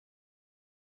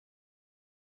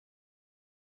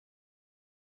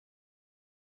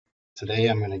Today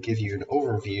I'm going to give you an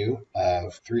overview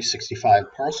of 365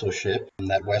 ParcelShip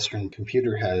that Western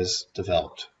Computer has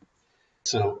developed.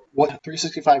 So what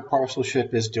 365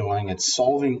 ParcelShip is doing, it's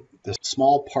solving the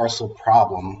small parcel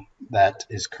problem that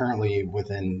is currently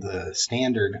within the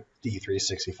standard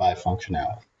D365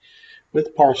 functionality.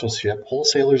 With ParcelShip,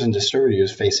 wholesalers and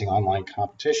distributors facing online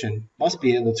competition must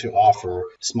be able to offer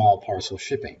small parcel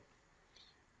shipping.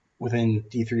 Within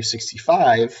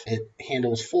D365, it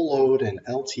handles full load and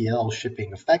LTL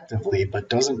shipping effectively, but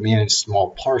doesn't manage small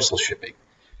parcel shipping.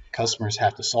 Customers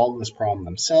have to solve this problem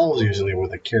themselves, usually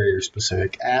with a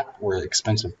carrier-specific app or an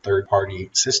expensive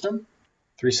third-party system.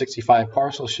 365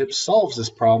 ParcelShip solves this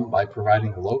problem by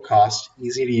providing a low-cost,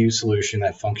 easy-to-use solution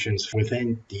that functions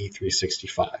within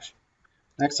D365.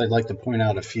 Next, I'd like to point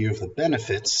out a few of the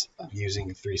benefits of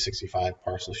using 365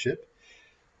 ParcelShip.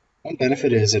 One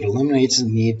benefit is it eliminates the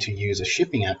need to use a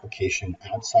shipping application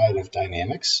outside of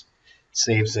Dynamics,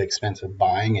 saves the expense of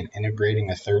buying and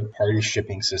integrating a third-party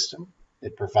shipping system.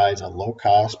 It provides a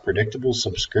low-cost, predictable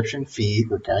subscription fee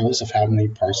regardless of how many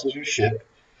parcels you ship.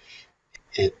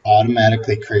 It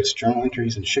automatically creates journal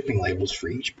entries and shipping labels for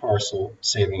each parcel,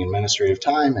 saving administrative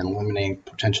time and eliminating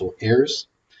potential errors.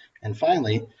 And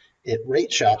finally, it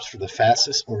rate shops for the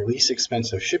fastest or least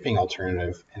expensive shipping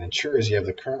alternative and ensures you have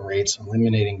the current rates,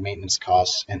 eliminating maintenance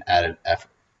costs and added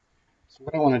effort. So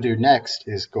what I want to do next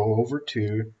is go over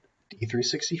to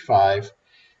D365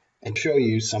 and show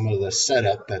you some of the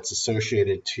setup that's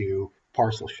associated to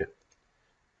ParcelShip.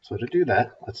 So to do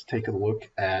that, let's take a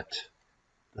look at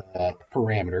the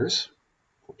parameters,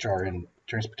 which are in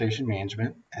Transportation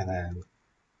Management and then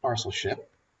ParcelShip.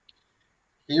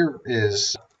 Here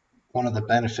is one of the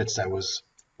benefits that was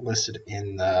listed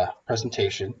in the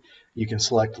presentation. You can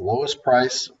select lowest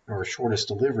price or shortest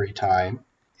delivery time.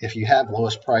 If you have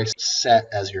lowest price set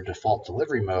as your default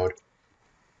delivery mode,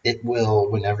 it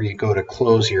will, whenever you go to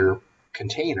close your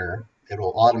container, it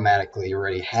will automatically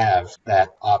already have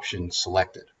that option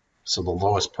selected. So the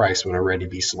lowest price would already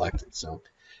be selected. So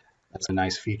that's a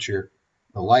nice feature.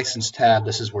 The license tab,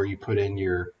 this is where you put in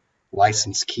your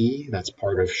license key. That's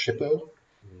part of Shippo.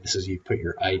 This is you put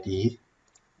your ID.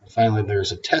 And finally,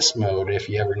 there's a test mode if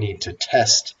you ever need to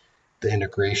test the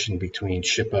integration between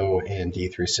Shippo and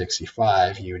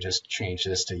D365. You would just change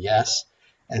this to yes.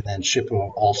 And then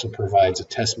Shippo also provides a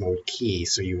test mode key,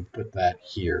 so you would put that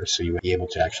here so you would be able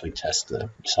to actually test the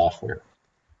software.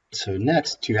 So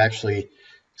next, to actually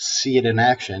see it in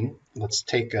action, let's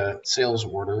take a sales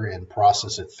order and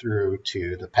process it through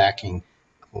to the packing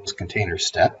closed container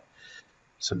step.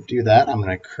 So to do that, I'm going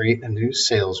to create a new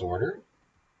sales order.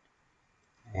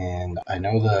 And I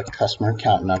know the customer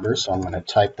account number, so I'm going to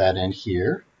type that in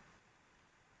here.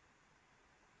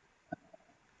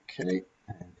 Okay,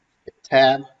 and hit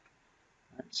tab.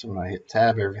 So when I hit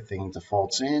tab, everything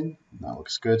defaults in. That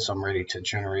looks good, so I'm ready to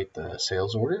generate the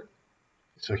sales order.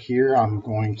 So here I'm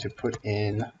going to put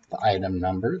in the item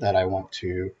number that I want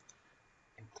to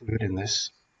include in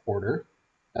this order.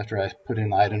 After I put in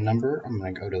the item number, I'm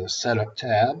going to go to the Setup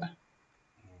tab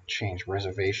and change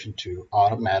reservation to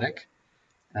automatic.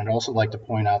 And I'd also like to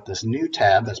point out this new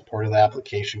tab that's part of the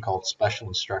application called Special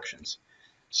Instructions.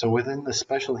 So within the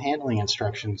Special Handling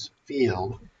Instructions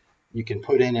field, you can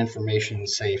put in information,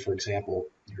 say, for example,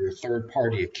 your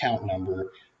third-party account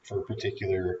number for a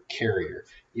particular carrier.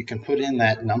 You can put in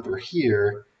that number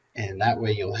here, and that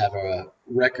way you'll have a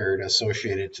record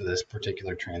associated to this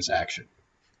particular transaction.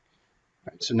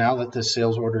 Right, so now that this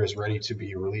sales order is ready to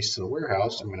be released to the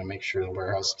warehouse, I'm going to make sure the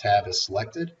warehouse tab is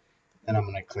selected, and I'm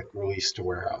going to click Release to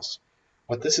Warehouse.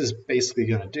 What this is basically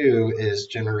going to do is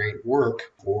generate work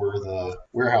for the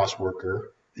warehouse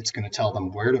worker. It's going to tell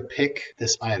them where to pick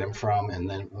this item from and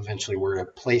then eventually where to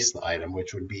place the item,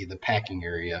 which would be the packing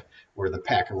area where the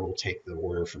packer will take the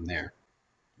order from there.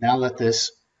 Now that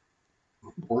this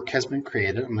work has been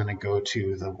created, I'm going to go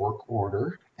to the work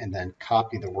order and then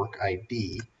copy the work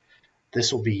ID.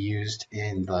 This will be used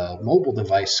in the mobile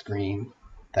device screen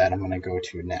that I'm going to go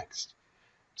to next.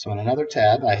 So in another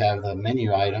tab, I have the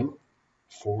menu item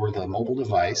for the mobile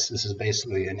device. This is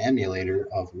basically an emulator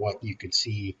of what you could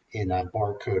see in a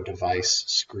barcode device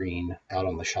screen out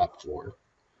on the shop floor.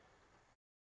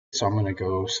 So I'm going to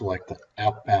go select the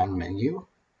outbound menu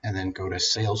and then go to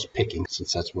sales picking,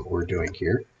 since that's what we're doing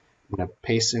here. I'm going to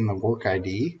paste in the work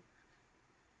ID,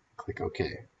 click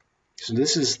OK. So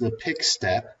this is the pick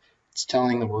step. It's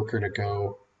telling the worker to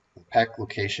go to the pack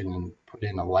location and put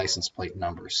in a license plate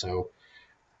number. So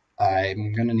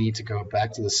I'm going to need to go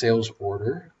back to the sales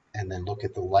order and then look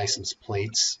at the license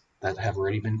plates that have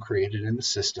already been created in the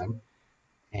system.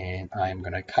 And I'm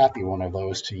going to copy one of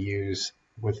those to use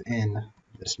within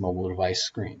this mobile device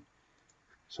screen.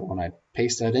 So when I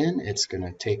paste that in, it's going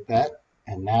to take that,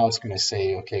 and now it's going to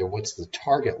say, okay, what's the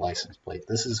target license plate?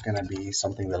 This is going to be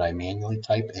something that I manually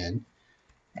type in,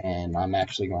 and I'm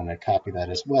actually going to copy that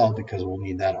as well because we'll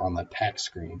need that on the pack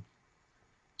screen.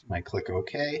 And I click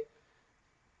OK.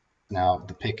 Now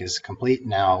the pick is complete.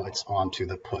 Now it's on to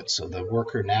the put. So the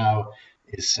worker now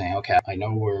is saying, okay, I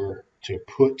know where to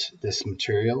put this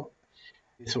material.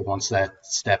 So once that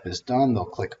step is done, they'll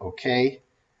click OK,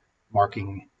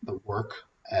 marking the work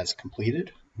as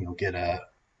completed. You'll get a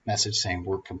message saying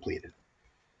work completed.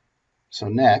 So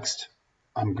next,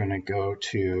 I'm going to go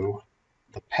to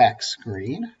the pack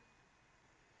screen.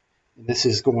 This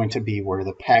is going to be where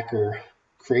the packer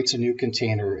creates a new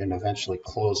container and eventually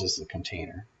closes the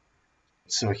container.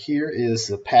 So here is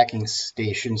the packing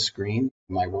station screen.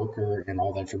 My worker and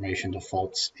all the information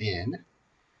defaults in.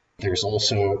 There's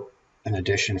also an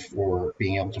addition for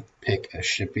being able to pick a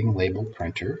shipping label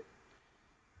printer.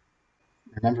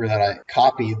 Remember that I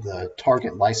copied the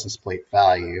target license plate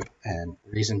value, and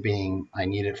the reason being I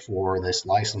need it for this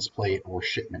license plate or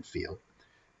shipment field.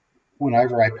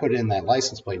 Whenever I put in that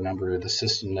license plate number, the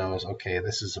system knows, okay,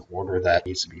 this is an order that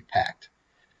needs to be packed.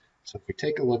 So if we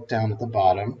take a look down at the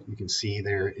bottom, you can see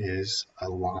there is a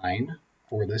line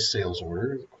for this sales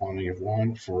order, quantity of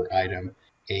 1 for item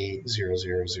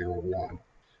A0001.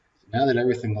 Now that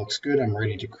everything looks good, I'm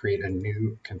ready to create a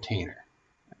new container.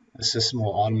 The system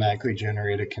will automatically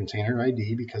generate a container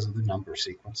ID because of the number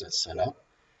sequence that's set up.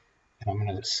 And I'm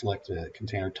going to select a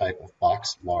container type of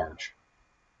box large.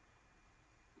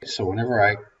 So whenever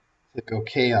I click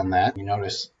OK on that, you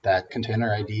notice that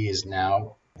container ID is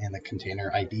now in the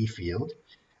container ID field,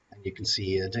 and you can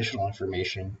see additional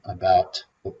information about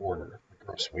the order. The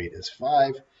gross weight is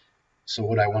 5. So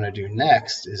what I want to do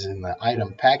next is in the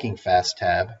item packing fast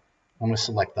tab, I want to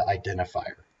select the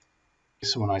identifier.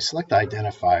 So when I select the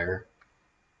identifier,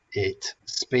 it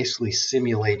basically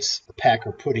simulates the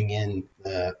packer putting in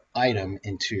the item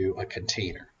into a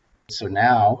container. So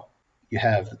now you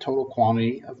have the total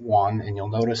quantity of 1, and you'll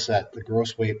notice that the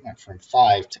gross weight went from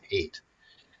 5 to 8.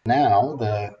 Now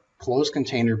the close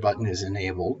container button is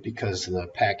enabled because the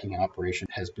packing operation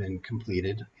has been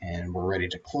completed and we're ready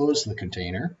to close the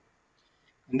container.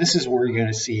 And this is where you're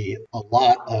going to see a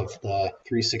lot of the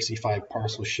 365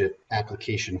 ParcelShip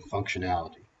application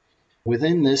functionality.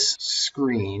 Within this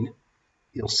screen,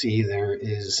 you'll see there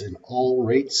is an all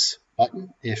rates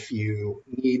button. If you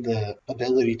need the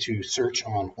ability to search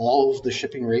on all of the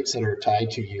shipping rates that are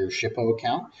tied to your Shippo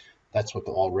account, that's what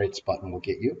the all rates button will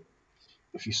get you.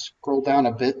 If you scroll down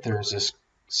a bit, there's this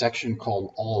section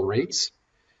called all rates.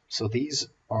 So these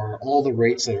are all the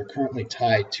rates that are currently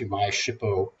tied to my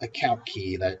Shippo account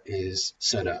key that is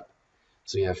set up.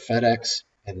 So you have FedEx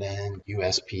and then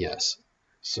USPS.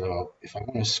 So if I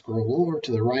want to scroll over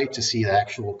to the right to see the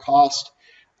actual cost,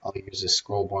 I'll use this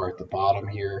scroll bar at the bottom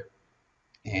here.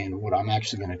 And what I'm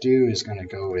actually going to do is going to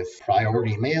go with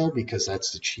priority mail because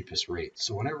that's the cheapest rate.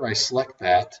 So whenever I select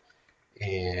that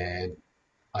and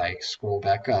I scroll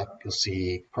back up, you'll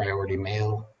see priority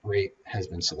mail rate has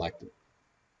been selected.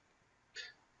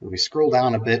 When we scroll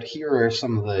down a bit, here are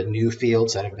some of the new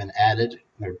fields that have been added.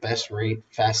 Their best rate,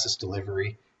 fastest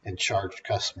delivery, and charged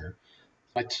customer.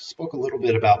 I spoke a little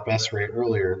bit about best rate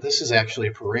earlier. This is actually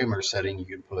a parameter setting you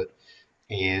can put,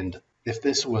 and if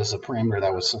this was a parameter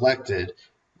that was selected,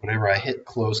 whenever I hit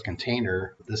close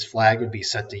container, this flag would be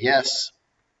set to yes,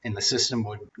 and the system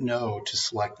would know to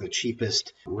select the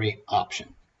cheapest rate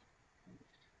option.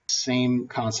 Same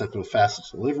concept with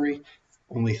fastest delivery.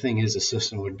 Only thing is the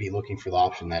system would be looking for the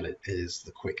option that it is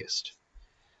the quickest.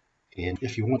 And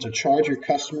if you want to charge your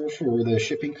customer for the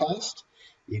shipping cost,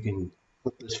 you can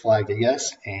put this flag to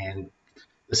yes, and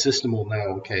the system will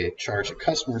know, okay, charge a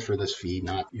customer for this fee,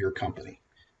 not your company.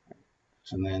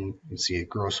 So then you can see a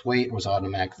gross weight was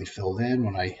automatically filled in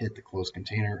when I hit the close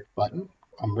container button.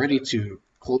 I'm ready to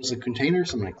close the container,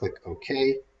 so I'm going to click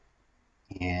OK,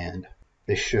 and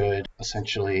this should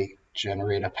essentially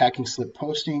generate a packing slip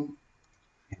posting.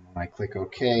 And when I click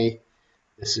OK,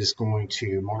 this is going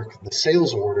to mark the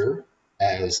sales order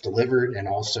as delivered, and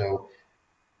also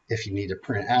if you need to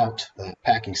print out the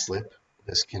packing slip,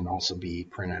 this can also be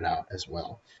printed out as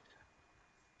well.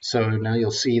 So now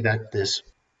you'll see that this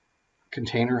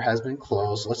container has been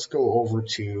closed. Let's go over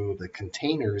to the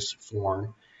containers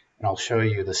form, and I'll show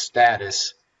you the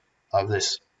status of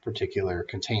this particular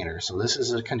container. So this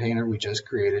is a container we just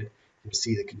created. You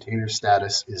see the container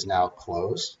status is now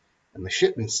closed, and the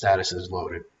shipment status is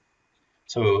loaded.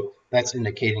 So that's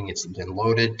indicating it's been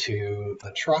loaded to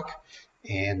the truck,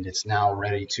 and it's now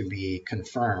ready to be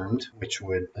confirmed, which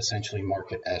would essentially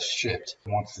mark it as shipped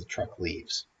once the truck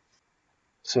leaves.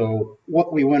 So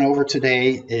what we went over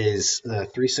today is the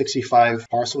 365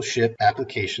 parcel ship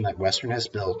application that Western has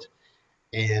built,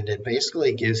 and it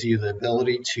basically gives you the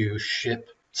ability to ship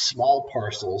small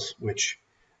parcels, which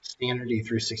standard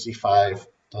E365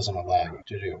 doesn't allow you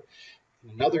to do.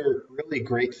 Another really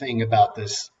great thing about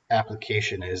this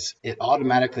application is it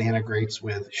automatically integrates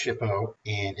with Shippo,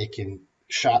 and it can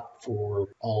shop for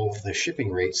all of the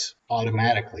shipping rates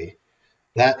automatically.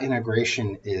 That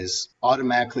integration is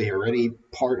automatically already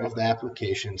part of the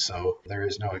application, so there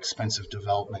is no expensive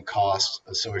development costs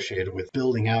associated with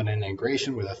building out an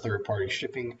integration with a third-party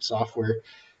shipping software.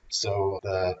 So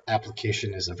the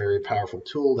application is a very powerful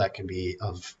tool that can be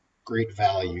of great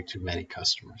value to many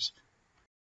customers.